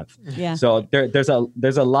off in a month. Yeah. So there's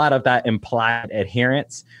a lot of that implied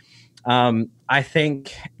adherence. I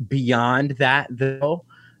think beyond that, though,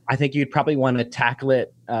 I think you'd probably want to tackle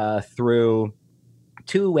it through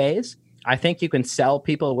two ways. I think you can sell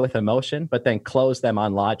people with emotion, but then close them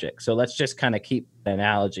on logic. So let's just kind of keep the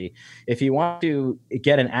analogy. If you want to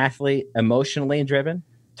get an athlete emotionally driven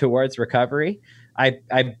towards recovery,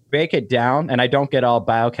 I break it down and I don't get all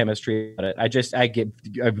biochemistry about it. I get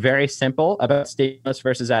very simple about stimulus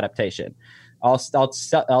versus adaptation.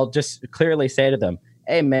 I'll just clearly say to them,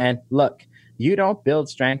 hey man, look, you don't build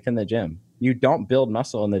strength in the gym. You don't build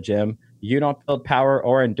muscle in the gym. You don't build power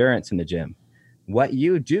or endurance in the gym. What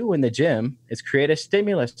you do in the gym is create a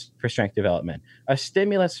stimulus for strength development, a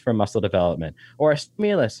stimulus for muscle development, or a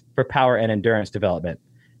stimulus for power and endurance development.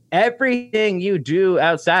 Everything you do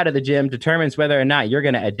outside of the gym determines whether or not you're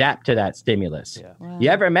going to adapt to that stimulus. Yeah. Wow. You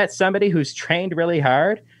ever met somebody who's trained really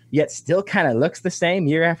hard, yet still kind of looks the same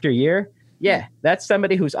year after year? Yeah, that's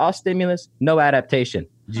somebody who's all stimulus, no adaptation.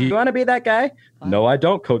 Do you want to be that guy? Wow. No, I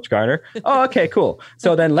don't, Coach Garner. Oh, okay, cool.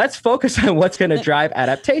 So then let's focus on what's going to drive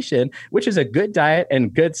adaptation, which is a good diet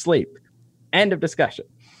and good sleep. End of discussion.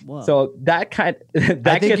 Whoa. So that I think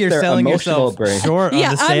gets you're their selling emotional yourself brain. short on the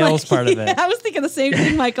I'm sales part of it. I was thinking the same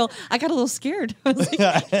thing, Michael. I got a little scared. I was like,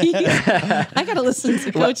 I got to listen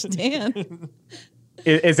to Coach Dan.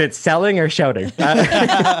 Is it selling or shouting?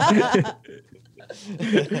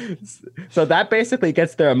 So that basically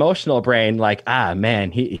gets their emotional brain like,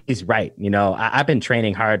 man, he's right. I've been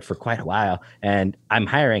training hard for quite a while and I'm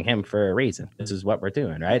hiring him for a reason. This is what we're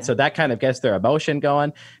doing, right? Yeah. So that kind of gets their emotion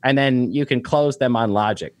going. And then you can close them on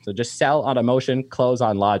logic. So just sell on emotion, close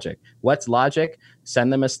on logic. What's logic?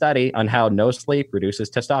 Send them a study on how no sleep reduces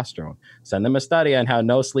testosterone. Send them a study on how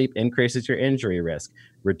no sleep increases your injury risk,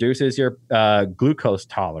 reduces your glucose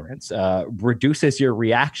tolerance, reduces your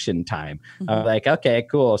reaction time. Like, okay,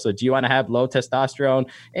 cool. So do you want to have low testosterone,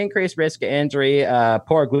 increased risk of injury,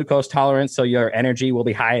 poor glucose tolerance, so your energy will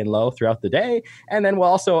be high and low throughout the day? And then we'll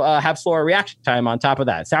also have slower reaction time on top of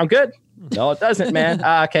that. Sound good? No, it doesn't, man.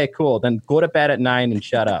 Okay, cool. Then go to bed at 9 and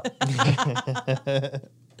shut up.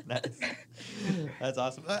 Nice. That's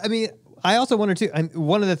awesome. I mean, I also wonder too,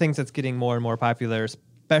 one of the things that's getting more and more popular,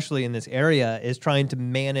 especially in this area, is trying to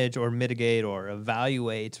manage or mitigate or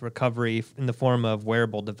evaluate recovery in the form of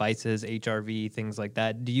wearable devices, HRV, things like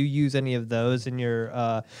that. Do you use any of those in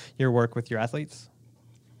your work with your athletes?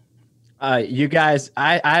 You guys,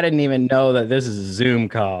 I didn't even know that this is a Zoom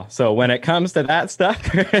call. So when it comes to that stuff,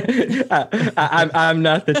 I'm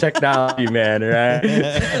not the technology man,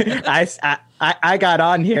 right? I got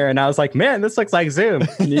on here and I was like, man, this looks like Zoom.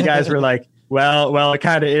 And you guys were like, well, it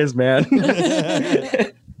kind of is, man.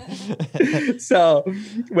 So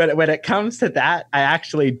when it comes to that, I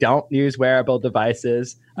actually don't use wearable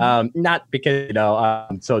devices. Not because,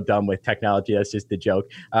 I'm so dumb with technology. That's just a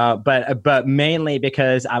joke. But mainly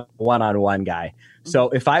because I'm a one-on-one guy. So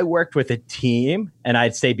if I worked with a team and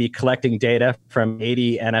I'd say be collecting data from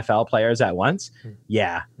 80 NFL players at once,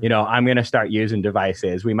 yeah, I'm going to start using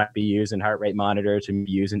devices. We might be using heart rate monitors and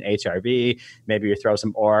using HRV. Maybe you throw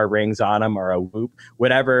some Aura rings on them or a Whoop,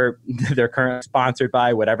 whatever they're currently sponsored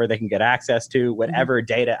by, whatever they can get access to, whatever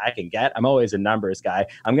data I can get. I'm always a numbers guy.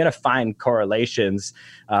 I'm going to find correlations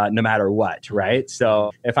no matter what, right?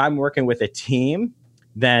 So if I'm working with a team,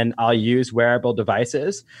 then I'll use wearable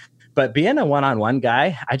devices. But being a one-on-one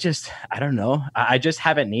guy, I don't know. I just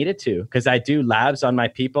haven't needed to, because I do labs on my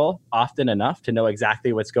people often enough to know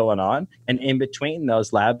exactly what's going on. And in between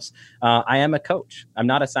those labs, I am a coach. I'm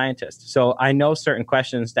not a scientist. So I know certain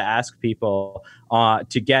questions to ask people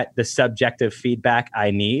to get the subjective feedback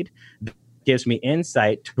I need. That gives me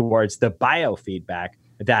insight towards the biofeedback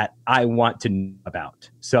that I want to know about.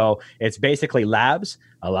 So it's basically labs,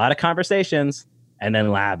 a lot of conversations, and then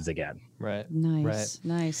labs again. Right. Nice.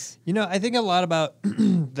 Right. Nice. I think a lot about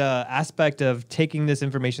the aspect of taking this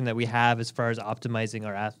information that we have as far as optimizing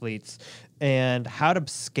our athletes and how to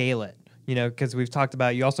scale it. Because we've talked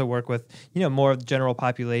about, you also work with, more of the general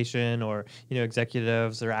population or,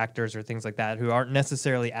 executives or actors or things like that who aren't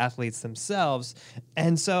necessarily athletes themselves.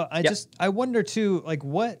 And so I wonder too, like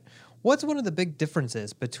what's one of the big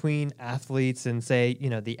differences between athletes and, say,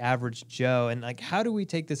 the average Joe? And, like, how do we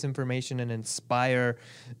take this information and inspire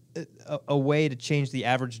a way to change the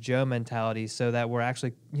average Joe mentality so that we're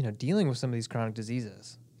actually, dealing with some of these chronic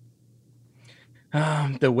diseases?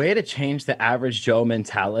 The way to change the average Joe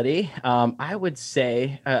mentality, I would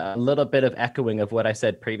say a little bit of echoing of what I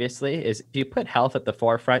said previously is if you put health at the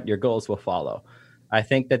forefront, your goals will follow. I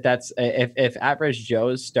think that's if average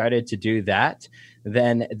Joes started to do that,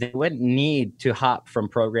 then they wouldn't need to hop from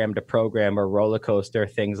program to program or roller coaster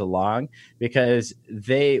things along, because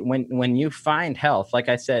when you find health, like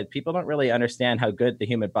I said, people don't really understand how good the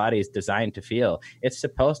human body is designed to feel. It's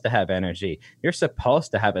supposed to have energy. You're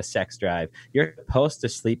supposed to have a sex drive. You're supposed to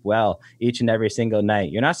sleep well each and every single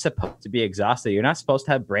night. You're not supposed to be exhausted. You're not supposed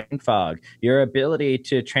to have brain fog. Your ability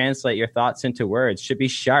to translate your thoughts into words should be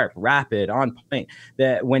sharp, rapid, on point.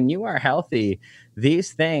 That when you are healthy,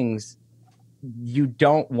 these things you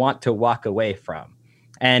don't want to walk away from.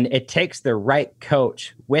 And it takes the right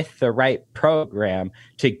coach with the right program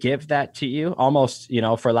to give that to you, almost,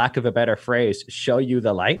 for lack of a better phrase, show you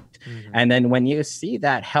the light. Mm-hmm. And then when you see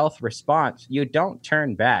that health response, you don't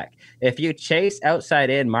turn back. If you chase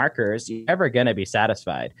outside in markers, you're never going to be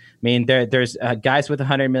satisfied. I mean, there's guys with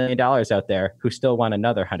 $100 million out there who still want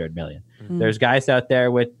another 100 million. Mm-hmm. There's guys out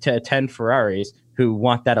there with 10 Ferraris who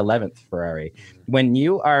want that 11th Ferrari. When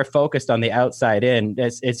you are focused on the outside in,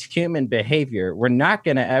 it's human behavior. We're not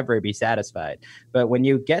going to ever be satisfied. But when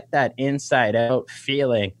you get that inside out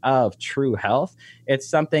feeling of true health, it's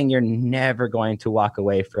something you're never going to walk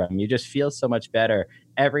away from. You just feel so much better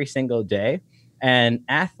every single day. And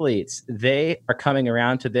athletes, they are coming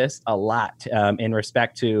around to this a lot in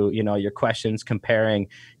respect to, your questions comparing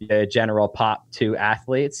the general pop to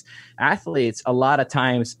athletes. Athletes a lot of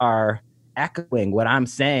times are echoing what I'm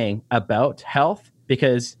saying about health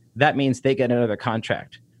because that means they get another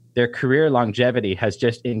contract. Their career longevity has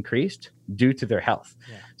just increased due to their health.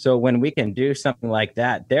 Yeah. So when we can do something like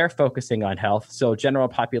that, they're focusing on health. So general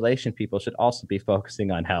population people should also be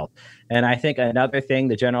focusing on health. And I think another thing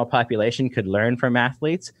the general population could learn from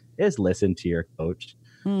athletes is listen to your coach.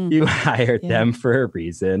 You hired them for a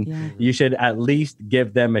reason. Yeah. You should at least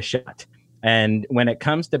give them a shot. And when it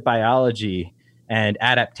comes to biology and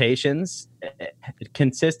adaptations,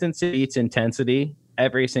 consistency beats intensity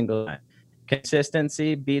every single time.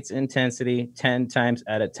 Consistency beats intensity 10 times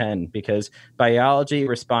out of 10 because biology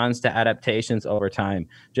responds to adaptations over time.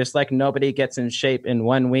 Just like nobody gets in shape in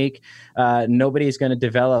 1 week, nobody's going to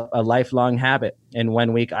develop a lifelong habit in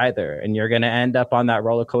 1 week either. And you're going to end up on that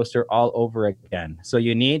roller coaster all over again. So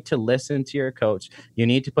you need to listen to your coach. You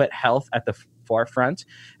need to put health at the forefront.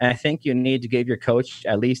 And I think you need to give your coach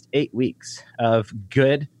at least 8 weeks of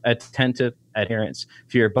good, attentive adherence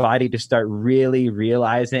for your body to start really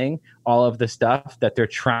realizing all of the stuff that they're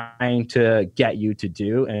trying to get you to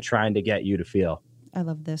do and trying to get you to feel. I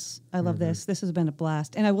love this. I love this. This has been a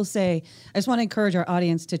blast. And I will say, I just want to encourage our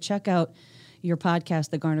audience to check out your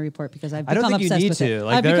podcast, The Garner Report, because I've become obsessed with it.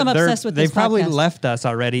 I've become obsessed with this podcast. They've probably left us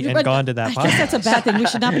already and gone to that podcast. I guess that's a bad thing. We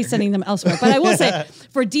should not be sending them elsewhere. But I will say,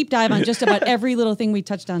 for a deep dive on just about every little thing we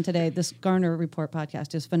touched on today, this Garner Report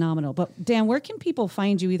podcast is phenomenal. But Dan, where can people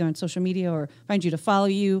find you either on social media or find you to follow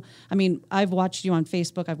you? I mean, I've watched you on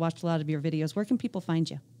Facebook. I've watched a lot of your videos. Where can people find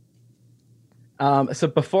you? So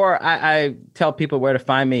before I tell people where to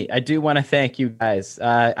find me, I do want to thank you guys.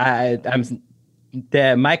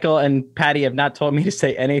 Michael and Patty have not told me to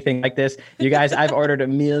say anything like this. You guys, I've ordered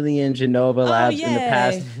 1 million Genova labs in the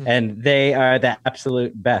past, and they are the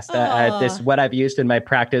absolute best. This what I've used in my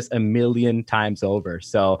practice 1 million times over.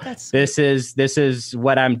 So this is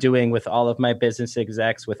what I'm doing with all of my business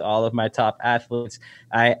execs, with all of my top athletes.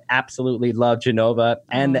 I absolutely love Genova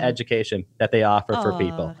and the education that they offer for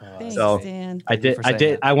people. Thanks, so Dan.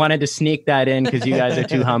 I wanted to sneak that in because you guys are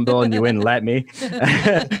too humble and you wouldn't let me.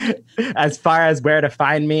 As far as where to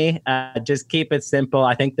find me, just keep it simple.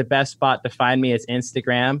 I think the best spot to find me is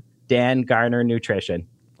Instagram, Dan Garner Nutrition.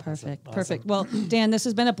 Perfect. Awesome. Perfect. Well, Dan, this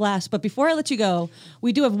has been a blast. But before I let you go,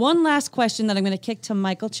 we do have one last question that I'm going to kick to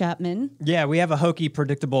Michael Chapman. Yeah, we have a hokey,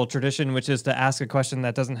 predictable tradition, which is to ask a question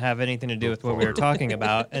that doesn't have anything to do with what we were talking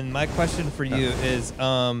about. And my question for you is,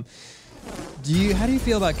 how do you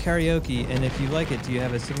feel about karaoke? And if you like it, do you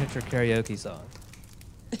have a signature karaoke song?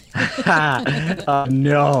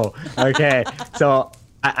 No. Okay. So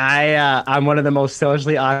I'm one of the most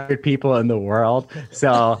socially awkward people in the world.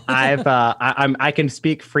 So I can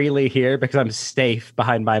speak freely here because I'm safe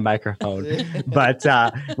behind my microphone. But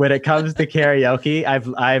when it comes to karaoke,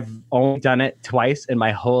 I've only done it twice in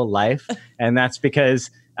my whole life, and that's because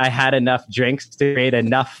I had enough drinks to create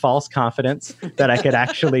enough false confidence that I could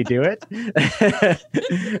actually do it.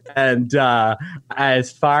 And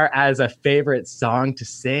as far as a favorite song to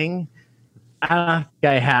sing, I don't think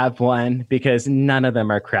I have one because none of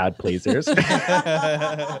them are crowd pleasers.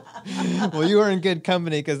 Well, you were in good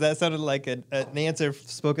company because that sounded like an answer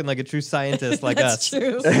spoken like a true scientist like us. That's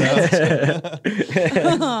true.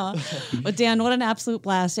 Well, Dan, what an absolute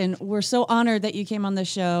blast. And we're so honored that you came on the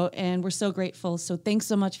show, and we're so grateful. So thanks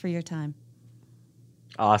so much for your time.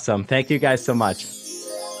 Awesome. Thank you guys so much.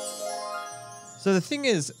 So the thing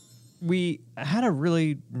is, we had a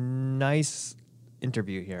really nice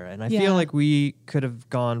interview here, and I feel like we could have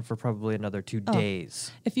gone for probably another 2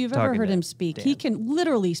 days. If you've ever heard him speak, Dan. He can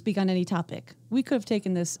literally speak on any topic. We could have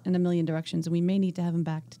taken this in a million directions, and we may need to have him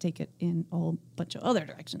back to take it in a whole bunch of other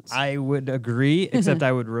directions. I would agree, except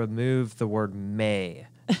I would remove the word may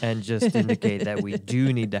and just indicate that we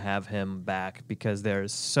do need to have him back because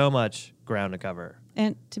there's so much ground to cover.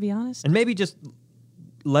 And to be honest, and maybe just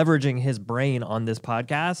leveraging his brain on this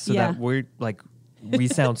podcast so that we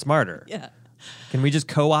sound smarter. Yeah. Can we just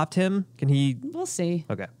co-opt him? Can he? We'll see.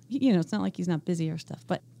 Okay. It's not like he's not busy or stuff,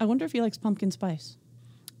 but I wonder if he likes pumpkin spice.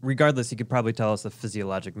 Regardless, he could probably tell us the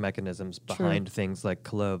physiologic mechanisms behind things like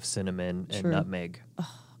clove, cinnamon, and nutmeg.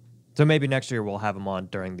 So maybe next year we'll have him on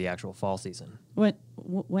during the actual fall season.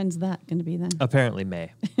 When's that going to be then? Apparently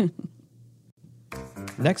May.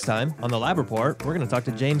 Next time on the Lab Report, we're going to talk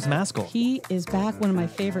to James Maskell. He is back, one of my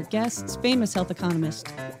favorite guests, famous health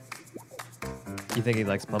economist. You think he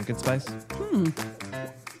likes pumpkin spice?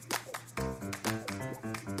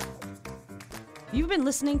 You've been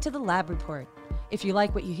listening to the Lab Report. If you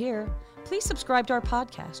like what you hear, please subscribe to our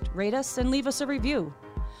podcast, rate us, and leave us a review.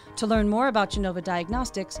 To learn more about Genova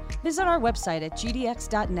Diagnostics, visit our website at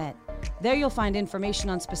gdx.net. There you'll find information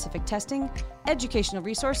on specific testing, educational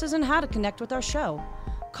resources, and how to connect with our show.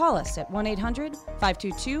 Call us at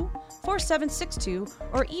 1-800-522-4762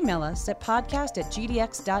 or email us at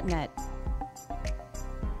podcast@gdx.net.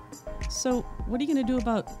 So, what are you going to do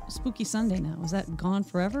about Spooky Sunday now? Is that gone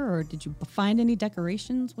forever, or did you find any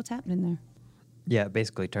decorations? What's happening there? Yeah, it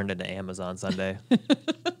basically turned into Amazon Sunday.